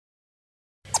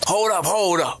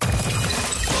Hold up.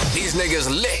 These niggas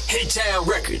lit. Hit-Town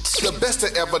Records. The best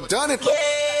that ever done it.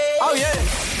 Oh yeah.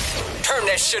 Turn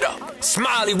that shit up.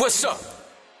 Smiley, what's up?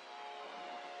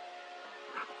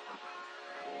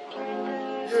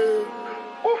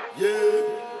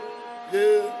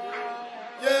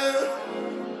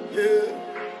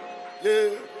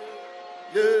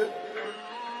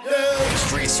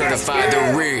 Street certified,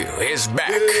 the real is back.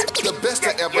 The best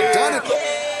that ever done it.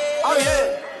 Oh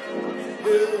yeah.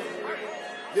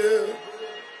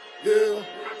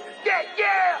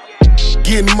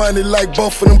 Getting money like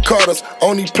both of them Carters.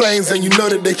 On these planes and you know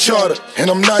that they charter. And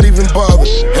I'm not even bothered.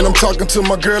 And I'm talking to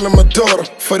my girl and my daughter.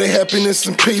 For their happiness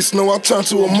and peace, no, I'll turn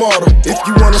to a martyr. If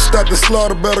you wanna stop the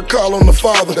slaughter, better call on the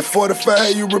Father. The 45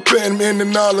 had you repenting,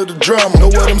 ending all of the drama. Know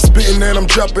what I'm spitting and I'm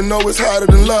dropping, know it's hotter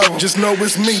than lava. Just know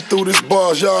it's me through this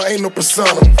bars, y'all ain't no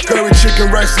persona. Curry chicken,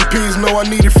 rice and peas, know I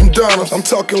need it from Donna's. I'm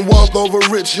talking wealth over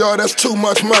rich, y'all, that's too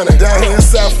much money. Down here in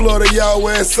South Florida, y'all,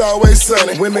 where it's always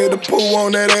sunny. We made the pool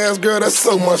on that ass, girl, that's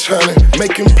so much honey.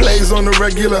 Making plays on the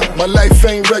regular, my life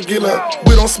ain't regular.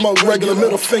 We don't smoke regular,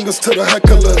 middle fingers to the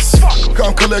hecklers.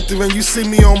 Come collective and you see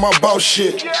me on my boss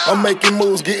shit. I'm making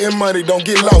moves, getting money, don't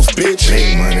get lost, bitch.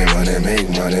 Make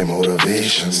money,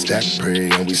 motivation. Stack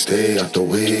pray and we stay out the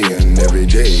way. And every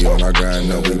day on our grind,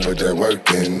 know we put that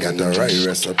work in. Got the right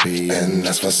recipe, and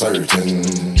that's for certain.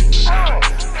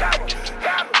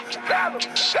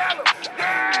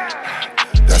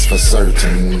 That's for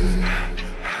certain.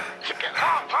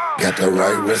 Got the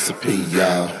right recipe,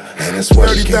 y'all, and it's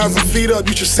working. 30,000 feet up,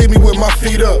 you should see me with my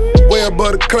feet up. Way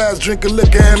above the clouds, drinking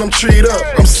liquor and I'm treed up.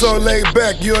 I'm so laid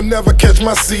back, you'll never catch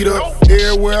my seat up.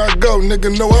 Everywhere I go,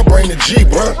 nigga know I bring the Jeep,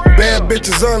 bruh. Bad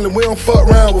bitches only, we don't fuck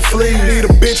around with fleas. Need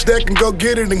a bitch that can go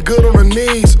get it and good on her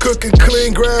knees. Cook and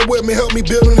clean, grind with me, help me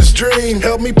build on this dream.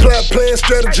 Help me plot, plan,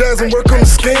 strategize, and work on the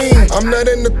scheme. I'm not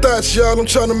in the thoughts, y'all, I'm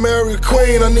trying to marry a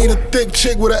queen. I need a thick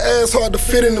chick with an ass hard to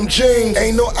fit in them jeans.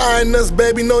 Ain't no eyeing us,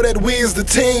 baby, know that we is the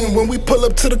team. When we pull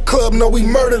up to the club, know we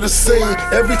murder the scene.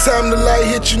 Every time the light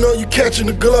hit, you know you catching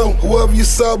the glow. Whoever you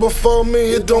saw before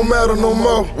me, it don't matter no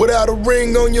more. Without a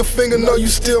ring on your finger, know you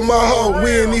still my hoe.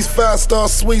 We in these 5-star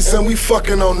suites and we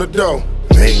fucking on the dough.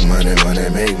 Make money,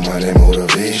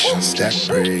 motivation. Stack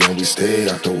pray and we stay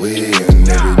out the way. And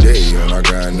every day on our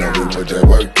grind, know we put that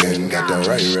work in. Got the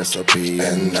right recipe,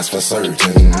 and that's for certain.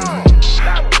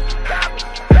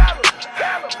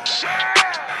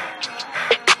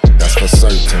 That's for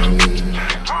certain.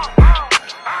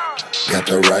 Got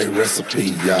the right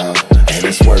recipe, y'all, and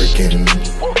it's working.